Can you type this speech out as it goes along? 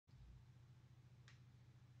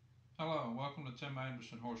Hello and welcome to Tim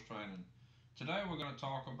Anderson Horse Training. Today we're going to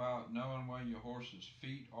talk about knowing where your horse's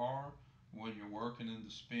feet are when you're working in the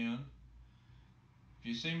spin. If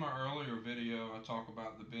you see my earlier video, I talk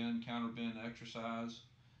about the bend, counter bend exercise,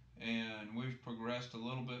 and we've progressed a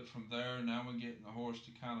little bit from there. Now we're getting the horse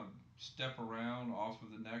to kind of step around off of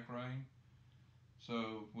the neck rein.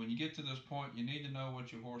 So when you get to this point, you need to know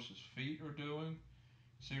what your horse's feet are doing.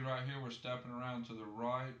 See right here, we're stepping around to the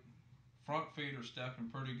right. Front feet are stepping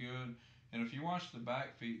pretty good, and if you watch the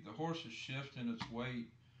back feet, the horse is shifting its weight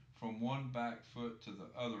from one back foot to the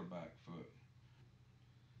other back foot.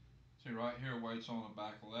 See right here, weight's on the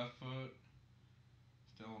back left foot,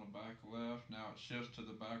 still on the back left. Now it shifts to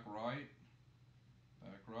the back right,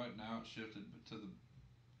 now it's shifted to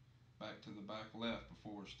the back left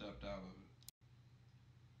before it stepped out of it.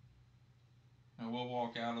 Now we'll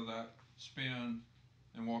walk out of that spin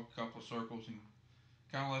and walk a couple of circles and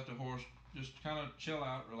kind of let the horse just kind of chill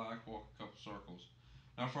out, relax, walk a couple circles.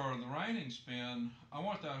 Now for the reining spin, I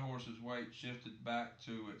want that horse's weight shifted back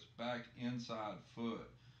to its back inside foot.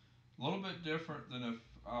 A little bit different than if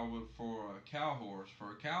I would for a cow horse.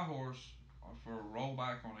 For a cow horse, or for a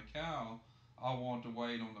rollback on a cow, I want the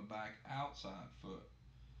weight on the back outside foot.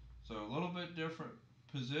 So a little bit different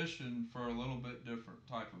position for a little bit different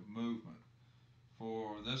type of movement.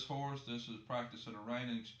 For this horse, this is practicing a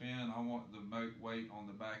reining spin. I want the weight on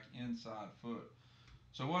the back inside foot.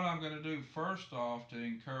 So what I'm going to do first off to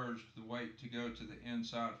encourage the weight to go to the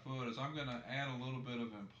inside foot is I'm going to add a little bit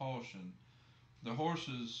of impulsion. The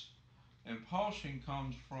horse's impulsion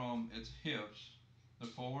comes from its hips, the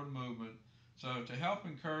forward movement. So to help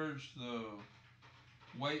encourage the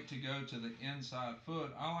weight to go to the inside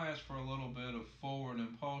foot, I'll ask for a little bit of forward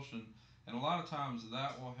impulsion, and a lot of times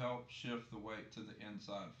that will help shift the weight to the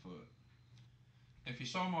inside foot. If you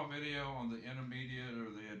saw my video on the intermediate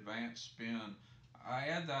or the advanced spin, I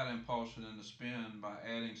add that impulsion in the spin by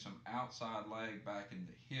adding some outside leg back in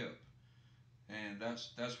the hip. And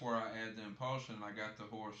that's where I add the impulsion. I got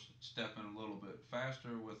the horse stepping a little bit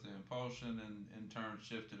faster with the impulsion, and in turn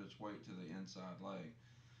shifted its weight to the inside leg.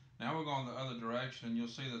 Now we're going the other direction, and you'll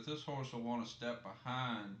see that this horse will want to step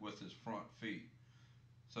behind with his front feet.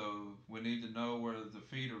 So we need to know where the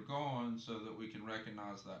feet are going so that we can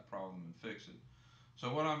recognize that problem and fix it.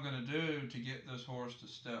 So what I'm going to do to get this horse to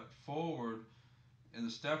step forward in the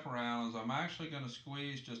step around is I'm actually going to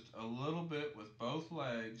squeeze just a little bit with both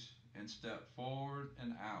legs and step forward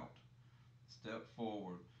and out. Step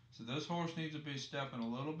forward. So this horse needs to be stepping a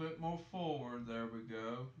little bit more forward, there we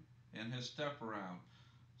go, in his step around.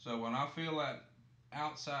 So when I feel that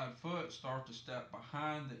outside foot start to step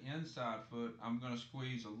behind the inside foot, I'm going to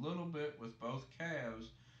squeeze a little bit with both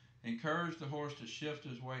calves, encourage the horse to shift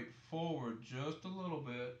his weight forward just a little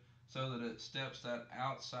bit so that it steps that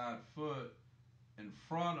outside foot in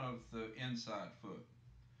front of the inside foot.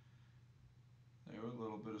 There, a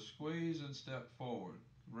little bit of squeeze and step forward.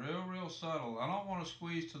 Real subtle. I don't want to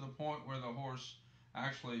squeeze to the point where the horse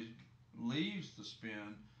actually leaves the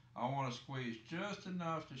spin. I want to squeeze just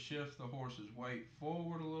enough to shift the horse's weight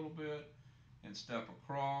forward a little bit and step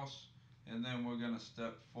across, and then we're going to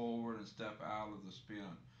step forward and step out of the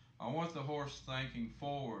spin. I want the horse thinking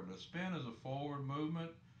forward. A spin is a forward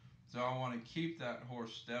movement, so I want to keep that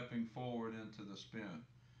horse stepping forward into the spin.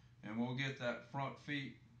 And we'll get that front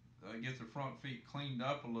feet, get the front feet cleaned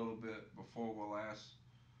up a little bit before we'll ask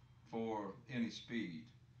for any speed.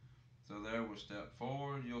 So there we'll step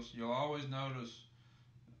forward. You'll always notice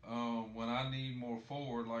when I need more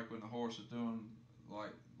forward, like when the horse is doing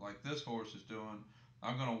like this horse is doing,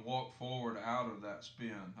 I'm going to walk forward out of that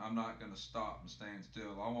spin. I'm not going to stop and stand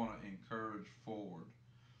still. I want to encourage forward.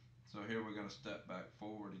 So here we're going to step back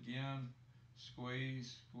forward again.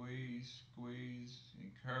 Squeeze, squeeze, squeeze,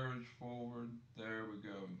 encourage forward. There we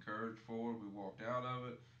go. Encourage forward. We walked out of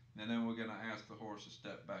it. And then we're going to ask the horse to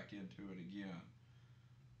step back into it again.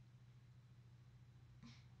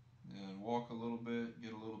 And walk a little bit,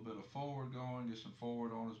 get a little bit of forward going, get some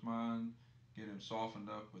forward on his mind, get him softened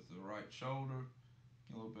up with the right shoulder,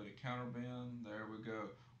 get a little bit of counter bend. There we go.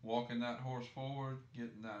 Walking that horse forward,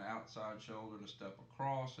 getting that outside shoulder to step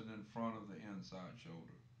across and in front of the inside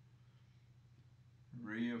shoulder.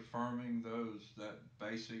 Reaffirming that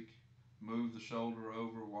basic move the shoulder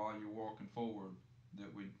over while you're walking forward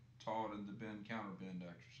that we taught in the bend counter bend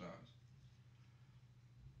exercise.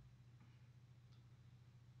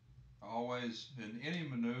 Always in any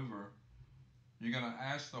maneuver, you're going to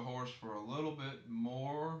ask the horse for a little bit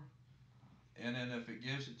more, and then if it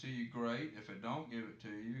gives it to you, great. If it don't give it to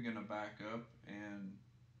you, you're going to back up and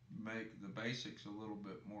make the basics a little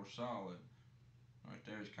bit more solid. Right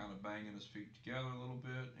there, he's kind of banging his feet together a little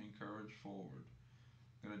bit, encourage forward.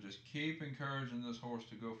 I'm going to just keep encouraging this horse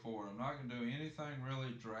to go forward. I'm not going to do anything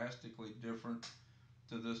really drastically different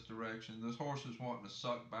to this direction. This horse is wanting to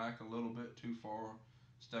suck back a little bit too far,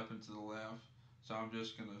 stepping to the left. So I'm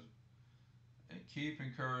just going to keep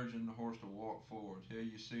encouraging the horse to walk forward. Here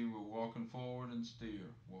you see we're walking forward and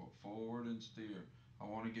steer. Walk forward and steer. I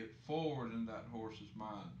want to get forward in that horse's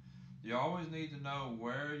mind. You always need to know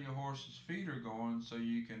where your horse's feet are going so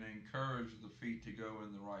you can encourage the feet to go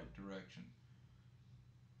in the right direction.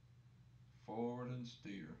 Forward and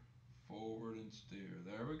steer. Forward and steer.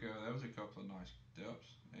 There we go. That was a couple of nice steps.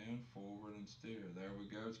 And forward and steer. There we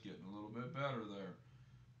go. It's getting a little bit better there.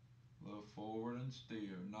 A little forward and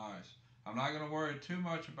steer. Nice. I'm not going to worry too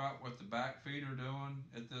much about what the back feet are doing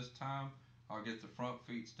at this time. I'll get the front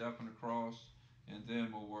feet stepping across, and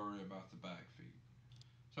then we'll worry about the back feet.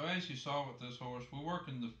 So as you saw with this horse, we're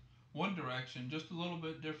working the one direction just a little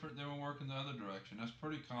bit different than we're working the other direction. That's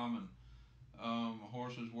pretty common.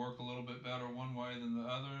 Horses work a little bit better one way than the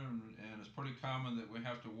other, and it's pretty common that we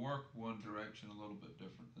have to work one direction a little bit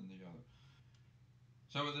different than the other.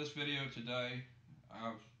 So with this video today,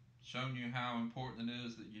 I've shown you how important it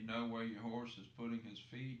is that you know where your horse is putting his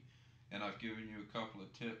feet, and I've given you a couple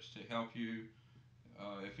of tips to help you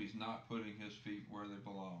if he's not putting his feet where they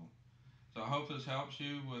belong. So I hope this helps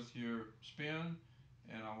you with your spin,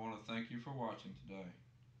 and I want to thank you for watching today.